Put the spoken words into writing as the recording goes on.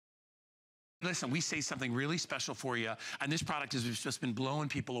Listen, we say something really special for you, and this product has just been blowing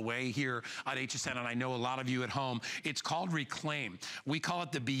people away here at HSN, and I know a lot of you at home. It's called Reclaim. We call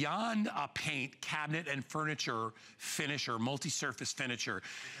it the Beyond Paint Cabinet and Furniture Finisher, multi-surface finisher.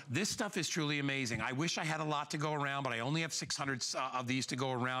 This stuff is truly amazing. I wish I had a lot to go around, but I only have 600 of these to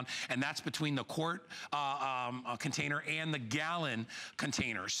go around, and that's between the quart container and the gallon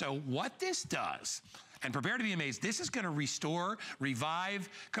container. So what this does, and prepare to be amazed, this is gonna restore, revive,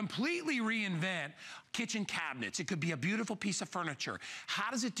 completely reinvent kitchen cabinets. It could be a beautiful piece of furniture.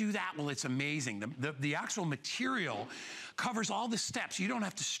 How does it do that? Well, it's amazing. The actual material covers all the steps. You don't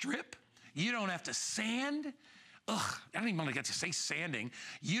have to strip. You don't have to sand. Ugh, I don't even want to get to say sanding.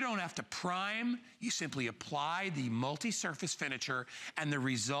 You don't have to prime. You simply apply the multi-surface finisher, and the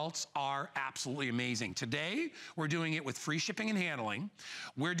results are absolutely amazing. Today, we're doing it with free shipping and handling.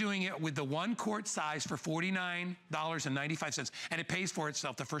 We're doing it with the 1 quart size for $49.95, and it pays for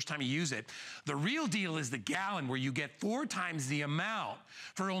itself the first time you use it. The real deal is the gallon, where you get 4 times the amount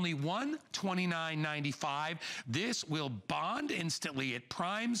for only $129.95. This will bond instantly. It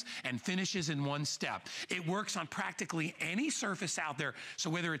primes and finishes in 1 step. It works on practically any surface out there. So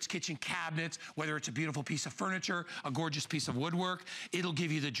whether it's kitchen cabinets, whether it's a beautiful piece of furniture, a gorgeous piece of woodwork, it'll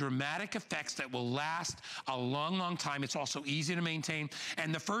give you the dramatic effects that will last a long, long time. It's also easy to maintain.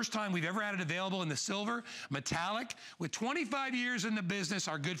 And the first time we've ever had it available in the silver, metallic, with 25 years in the business,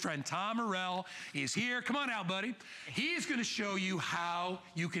 our good friend Tom Morell is here. Come on out, buddy. He's gonna show you how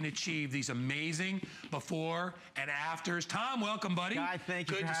you can achieve these amazing before and afters. Tom, welcome, buddy. Guy,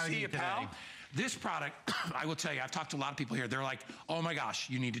 thank you for having me today. Good to see you, pal. This product, I will tell you, I've talked to a lot of people here. They're like, oh my gosh,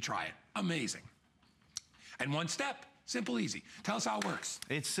 you need to try it. Amazing. And 1 step, simple, easy. Tell us how it works.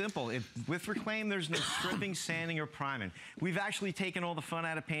 It's simple. With Reclaim, there's no stripping, sanding, or priming. We've actually taken all the fun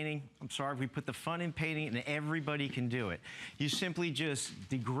out of painting. I'm sorry, we put the fun in painting, and everybody can do it. You simply just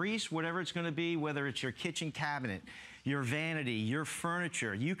degrease whatever it's gonna be, whether it's your kitchen cabinet, your vanity, your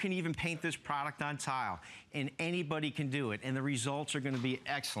furniture. You can even paint this product on tile, and anybody can do it, and the results are gonna be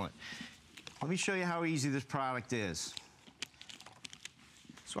excellent. Let me show you how easy this product is.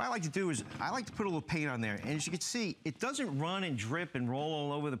 So what I like to do is, I like to put a little paint on there, and as you can see, it doesn't run and drip and roll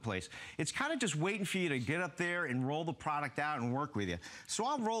all over the place. It's kind of just waiting for you to get up there and roll the product out and work with you. So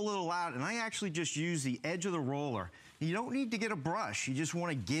I'll roll a little out, and I actually just use the edge of the roller. You don't need to get a brush. You just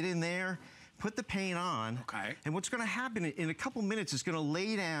want to get in there, put the paint on, okay. And what's gonna happen in a couple minutes, it's gonna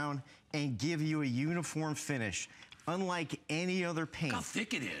lay down and give you a uniform finish. Unlike any other paint. Look how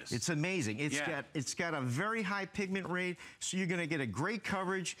thick it is. It's amazing. It's got a very high pigment rate, so you're gonna get a great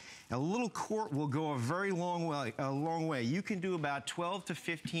coverage. A little quart will go a very long way. You can do about 12 to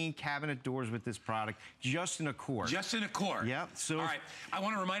 15 cabinet doors with this product, just in a quart. Just in a quart. Yep. So all right, I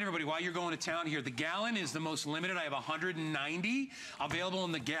want to remind everybody while you're going to town here, the gallon is the most limited. I have 190 available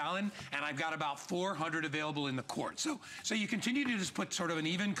in the gallon, and I've got about 400 available in the quart. So you continue to just put sort of an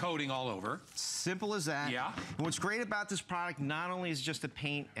even coating all over. Simple as that. Yeah. And what's great about this product, not only is it just a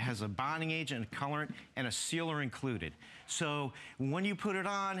paint, it has a bonding agent, a colorant, and a sealer included. So when you put it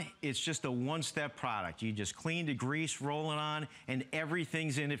on, it's just a 1-step product. You just clean, degrease, roll it on, and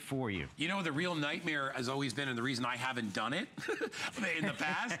everything's in it for you. You know, the real nightmare has always been, and the reason I haven't done it in the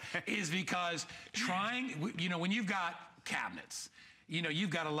past, is because trying, you know, when you've got cabinets, you know, you've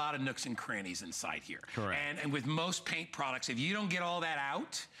got a lot of nooks and crannies inside here. Correct. And with most paint products, if you don't get all that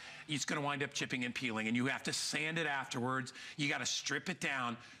out, it's gonna wind up chipping and peeling, and you have to sand it afterwards. You gotta strip it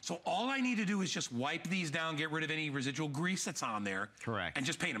down. So all I need to do is just wipe these down, get rid of any residual grease that's on there. Correct. And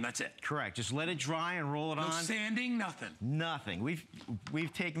just paint them, that's it. Correct, just let it dry and roll it on. No sanding, nothing. Nothing. We've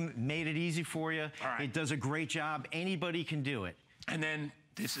made it easy for you. All right. It does a great job. Anybody can do it. And then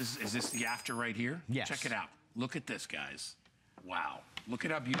is this the after right here? Yes. Check it out. Look at this, guys. Wow. Look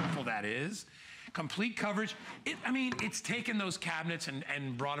at how beautiful that is. Complete coverage. I mean, it's taken those cabinets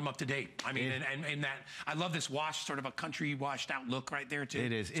and brought them up to date. I mean, and that, I love this wash, sort of a country washed out look right there too.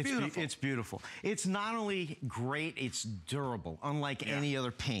 It is. It's beautiful. It's beautiful. It's not only great, it's durable, unlike any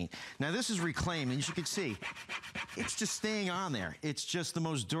other paint. Now this is Reclaim, and as you can see, it's just staying on there. It's just the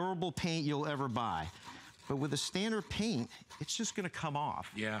most durable paint you'll ever buy. But with a standard paint, it's just gonna come off.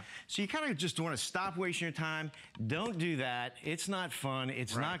 Yeah. So you kind of just wanna stop wasting your time. Don't do that. It's not fun.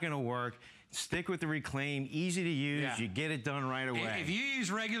 It's not gonna work. Stick with the Reclaim, easy to use, you get it done right away. If you use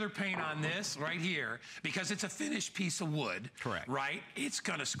regular paint on this right here, because it's a finished piece of wood, right, it's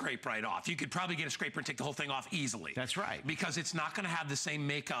gonna scrape right off. You could probably get a scraper and take the whole thing off easily. That's right. Because it's not gonna have the same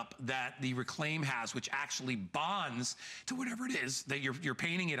makeup that the Reclaim has, which actually bonds to whatever it is that you're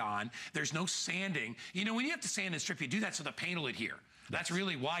painting it on. There's no sanding. You know, when you have to sand and strip, you do that so the paint will adhere. That's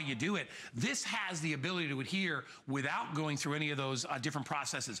really why you do it. This has the ability to adhere without going through any of those different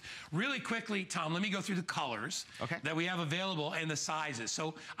processes. Really quickly, Tom, let me go through the colors that we have available and the sizes.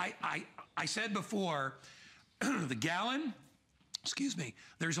 So I said before, the gallon, excuse me,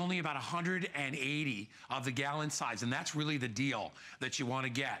 there's only about 180 of the gallon size, and that's really the deal that you want to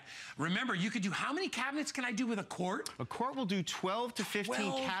get. Remember, you could do, how many cabinets can I do with a quart? A quart will do 12 to 15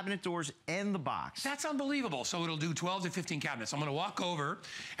 cabinet doors in the box. That's unbelievable. So it'll do 12 to 15 cabinets. I'm going to walk over,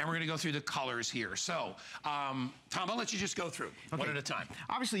 and we're going to go through the colors here. So, Tom, I'll let you just go through one at a time.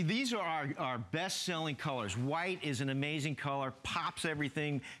 Obviously, these are our best-selling colors. White is an amazing color, pops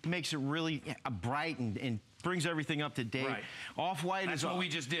everything, makes it really bright and brings everything up to date. Right. Off-white is... That's what we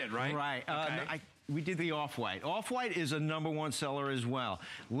just did, right? Right. Okay. We did the off-white. Off-white is a #1 seller as well.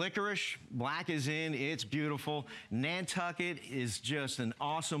 Licorice, black is in, it's beautiful. Nantucket is just an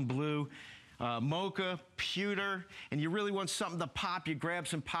awesome blue. Mocha, pewter, and you really want something to pop, you grab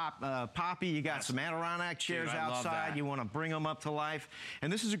some poppy, you got some Adirondack chairs outside, you want to bring them up to life.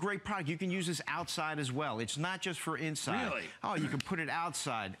 And this is a great product. You can use this outside as well. It's not just for inside. Really? Oh, you can put it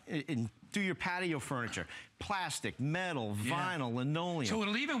outside and do your patio furniture. Plastic, metal, vinyl, linoleum. So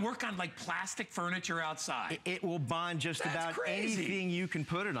it'll even work on like plastic furniture outside. It will bond just about anything you can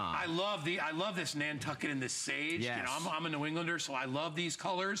put it on. I love this Nantucket and this sage. Yes. You know, I'm a New Englander, so I love these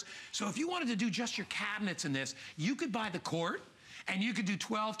colors. So if you wanted to do just your cabinets in this, you could buy the quart, and you could do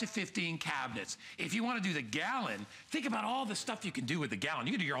 12 to 15 cabinets. If you want to do the gallon, think about all the stuff you can do with the gallon.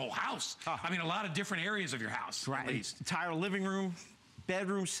 You can do your whole house. I mean, a lot of different areas of your house, at least. Entire living room,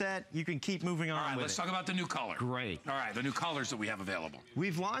 bedroom set, you can keep moving on. All right, let's talk about the new color. Great. All right, the new colors that we have available.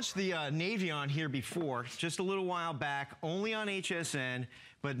 We've launched the navy on here before, just a little while back, only on HSN,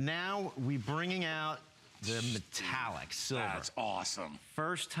 but now we're bringing out the metallic silver. That's awesome.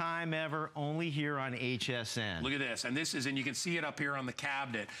 First time ever, only here on HSN. Look at this, and this is, and you can see it up here on the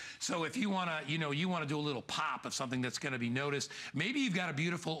cabinet. So if you want to, you want to do a little pop of something that's going to be noticed. Maybe you've got a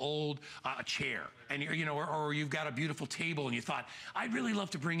beautiful old chair, and or you've got a beautiful table, and you thought, I'd really love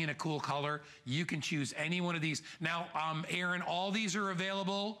to bring in a cool color. You can choose any one of these. Now, Aaron, all these are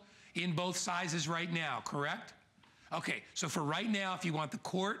available in both sizes right now, correct? Okay, so for right now, if you want the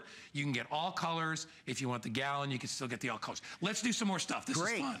quart, you can get all colors. If you want the gallon, you can still get the all colors. Let's do some more stuff. This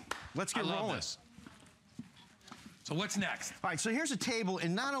is fun. Let's get rolling. I love this. So what's next? All right, so here's a table,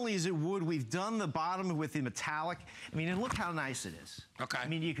 and not only is it wood, we've done the bottom with the metallic. I mean, and look how nice it is. Okay. I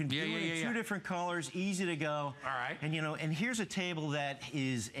mean, you can do it in two different colors, easy to go. All right. And and here's a table that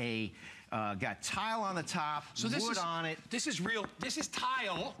is got tile on the top, so wood on it. This is real. This is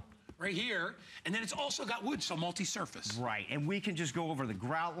tile right here, and then it's also got wood, so multi-surface. Right, and we can just go over the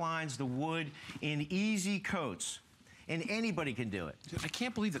grout lines, the wood, in easy coats. And anybody can do it. Dude, I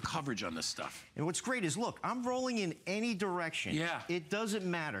can't believe the coverage on this stuff. And what's great is, look, I'm rolling in any direction. Yeah. It doesn't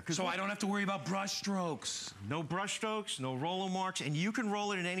matter. So I don't have to worry about brush strokes. No brush strokes, no roller marks, and you can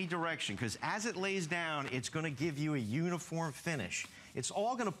roll it in any direction, because as it lays down, it's going to give you a uniform finish. It's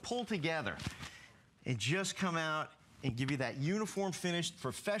all going to pull together and just come out and give you that uniform finish,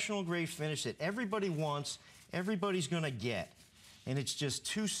 professional grade finish that everybody wants, everybody's going to get. And it's just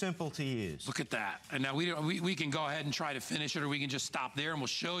too simple to use. Look at that. And now we can go ahead and try to finish it, or we can just stop there and we'll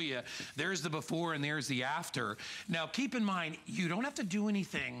show you. There's the before and there's the after. Now keep in mind, you don't have to do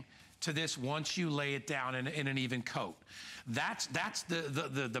anything to this once you lay it down in an even coat. That's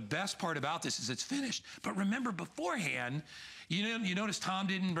the best part about this, is it's finished. But remember, beforehand, you notice Tom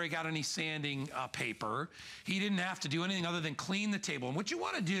didn't break out any sanding paper. He didn't have to do anything other than clean the table. And what you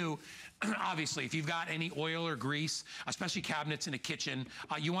want to do, obviously, if you've got any oil or grease, especially cabinets in a kitchen,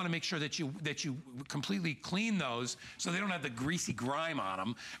 you want to make sure that you completely clean those so they don't have the greasy grime on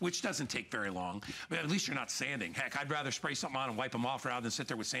them, which doesn't take very long. But at least you're not sanding. Heck, I'd rather spray something on and wipe them off rather than sit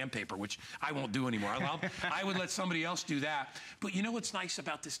there with sandpaper, which I won't do anymore. I would let somebody else do that. But you know what's nice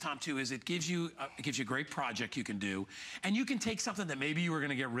about this, Tom, too, is it gives you a great project you can do, and you can take something that maybe you were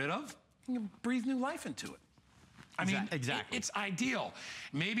going to get rid of and you breathe new life into it. I mean, exactly. It's ideal.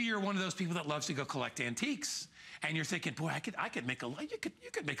 Maybe you're one of those people that loves to go collect antiques, and you're thinking, boy, you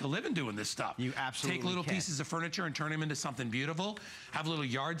could make a living doing this stuff. You absolutely take little can. pieces of furniture and turn them into something beautiful. Have a little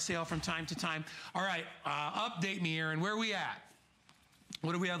yard sale from time to time. All right, update me, Aaron. Where are we at?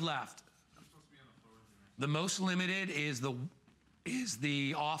 What do we have left? The most limited is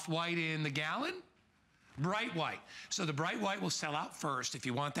the off-white in the gallon. Bright white. So the bright white will sell out first. If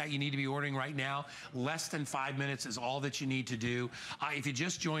you want that, you need to be ordering right now. Less than 5 minutes is all that you need to do. If you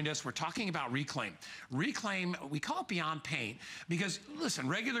just joined us, we're talking about Reclaim. Reclaim, we call it Beyond Paint because, listen,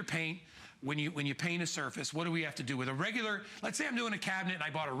 regular paint, when you paint a surface, what do we have to do with a regular, let's say I'm doing a cabinet and I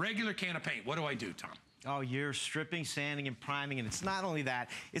bought a regular can of paint. What do I do, Tom? Oh, you're stripping, sanding, and priming, and it's not only that,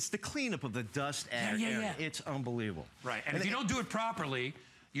 it's the cleanup of the dust area. It's unbelievable. Right, and if you don't do it properly,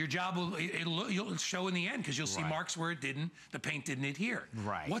 your job you'll show in the end because you'll see marks where the paint didn't adhere.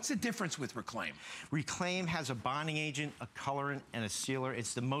 Right. What's the difference with Reclaim? Reclaim has a bonding agent, a colorant, and a sealer.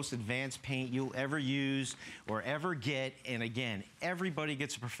 It's the most advanced paint you'll ever use or ever get. And again, everybody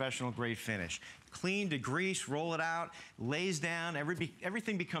gets a professional grade finish. Clean, degrease, roll it out, lays down,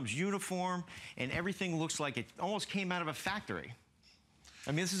 everything becomes uniform, and everything looks like it almost came out of a factory. I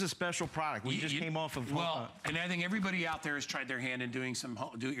mean, this is a special product. We just came off of... Well, and I think everybody out there has tried their hand in doing some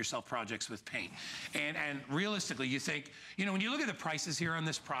do-it-yourself projects with paint. And realistically, you think, you know, when you look at the prices here on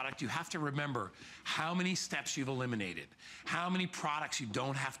this product, you have to remember how many steps you've eliminated, how many products you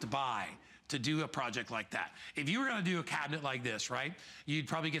don't have to buy to do a project like that. If you were gonna do a cabinet like this, right, you'd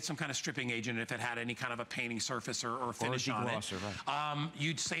probably get some kind of stripping agent if it had any kind of a painting surface or finish on it. Right.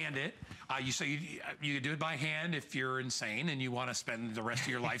 You'd sand it. You could do it by hand if you're insane and you wanna spend the rest of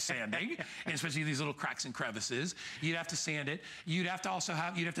your life sanding, and especially these little cracks and crevices. You'd have to sand it. You'd have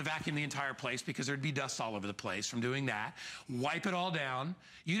to vacuum the entire place because there'd be dust all over the place from doing that. Wipe it all down.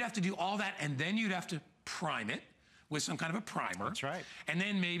 You'd have to do all that, and then you'd have to prime it with some kind of a primer. That's right. And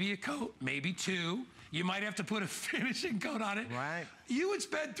then maybe a coat, maybe two. You might have to put a finishing coat on it. Right. You would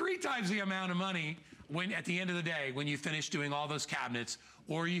spend 3 times the amount of money when, at the end of the day, when you finish doing all those cabinets,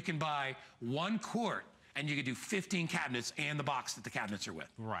 or you can buy 1 quart and you could do 15 cabinets and the box that the cabinets are with.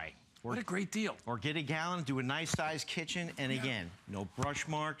 Right. What a great deal. Or get a gallon, do a nice sized kitchen, and again, no brush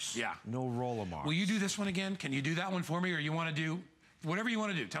marks, no roller marks. Will you do this one again? Can you do that one for me, or you want to do whatever you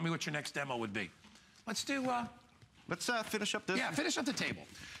want to do? Tell me what your next demo would be. Let's do... Let's finish up this. Yeah, finish up the table.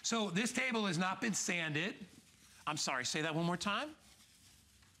 So this table has not been sanded. I'm sorry, say that one more time.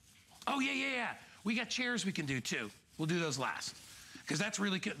 Oh, yeah. We got chairs we can do too. We'll do those last. Because that's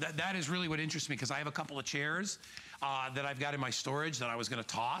really, that is really what interests me, because I have a couple of chairs that I've got in my storage that I was gonna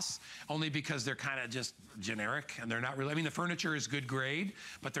toss, only because they're kind of just generic and they're not really, I mean, the furniture is good grade,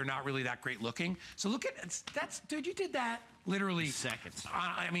 but they're not really that great looking. So look at, dude, you did that literally seconds.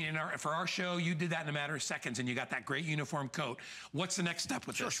 I mean, for our show, you did that in a matter of seconds, and you got that great uniform coat. What's the next step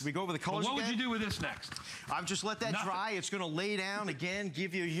with this? Should we go over the colors What would you do with this next? I've just let that dry. It's going to lay down again,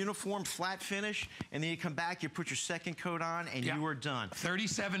 give you a uniform flat finish, and then you come back, you put your second coat on, and you are done.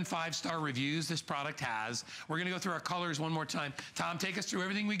 37 5-star reviews this product has. We're going to go through our colors one more time. Tom, take us through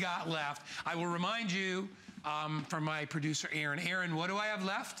everything we got left. I will remind you from my producer, Aaron. Aaron, what do I have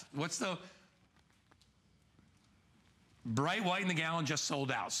left? What's the... Bright white in the gallon just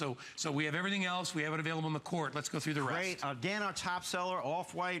sold out. So we have everything else. We have it available in the court. Let's go through the rest. Great. Again, our top seller,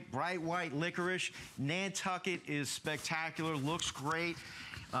 off-white, bright white, licorice. Nantucket is spectacular. Looks great.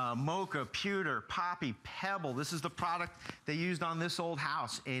 Mocha, pewter, poppy, pebble. This is the product they used on this old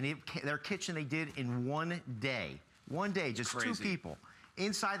house. And their kitchen they did in 1 day. 1 day, just Crazy. 2 people.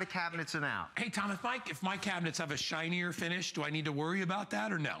 Inside the cabinets and out. Hey, Tom, if my cabinets have a shinier finish, do I need to worry about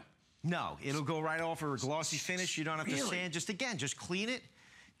that or no? No, it'll go right off for a glossy finish. You don't have to sand. Just clean it,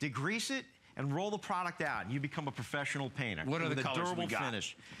 degrease it, and roll the product out. You become a professional painter. What are the colors durable we got?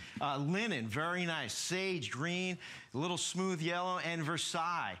 Finish. Linen, very nice. Sage green, a little smooth yellow, and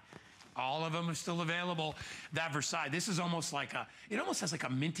Versailles. All of them are still available. That Versailles, this is almost like it almost has like a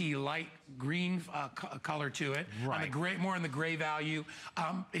minty light green color to it. Right. More on the gray value.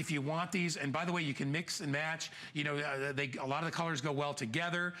 If you want these, and by the way, you can mix and match. You know, a lot of the colors go well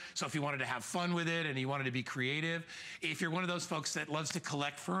together. So if you wanted to have fun with it and you wanted to be creative, if you're one of those folks that loves to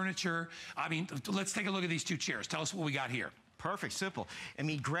collect furniture, I mean, let's take a look at these 2 chairs. Tell us what we got here. Perfect, simple. I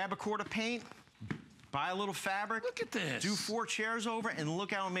mean, grab a quart of paint, buy a little fabric. Look at this. Do 4 chairs over, and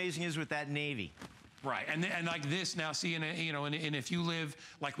look how amazing it is with that navy. Right, and like this now, see, and if you live,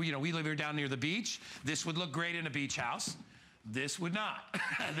 like we live here down near the beach, this would look great in a beach house. This would not.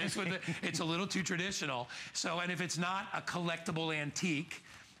 It's a little too traditional. So, and if it's not a collectible antique,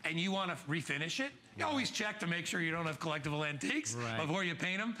 and you want to refinish it, you always check to make sure you don't have collectible antiques before you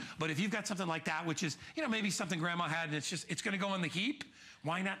paint them. But if you've got something like that, which is, maybe something grandma had, and it's going to go on the heap,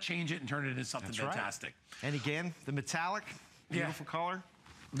 why not change it and turn it into something fantastic? And again, the metallic, beautiful color.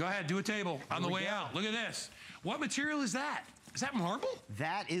 Go ahead, do a table on the way out. Look at this. What material is that? Is that marble?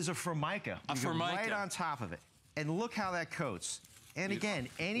 That is a Formica. A Formica. Right on top of it. And look how that coats. And again,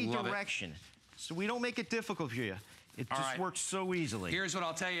 any direction. So we don't make it difficult for you. It just works so easily. Here's what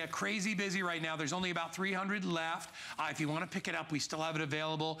I'll tell you. Crazy busy right now. There's only about 300 left. If you want to pick it up, we still have it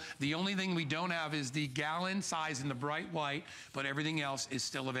available. The only thing we don't have is the gallon size in the bright white, but everything else is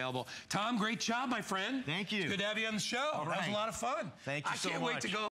still available. Tom, great job, my friend. Thank you. It's good to have you on the show. That was a lot of fun. Thank you so much. I can't wait to go.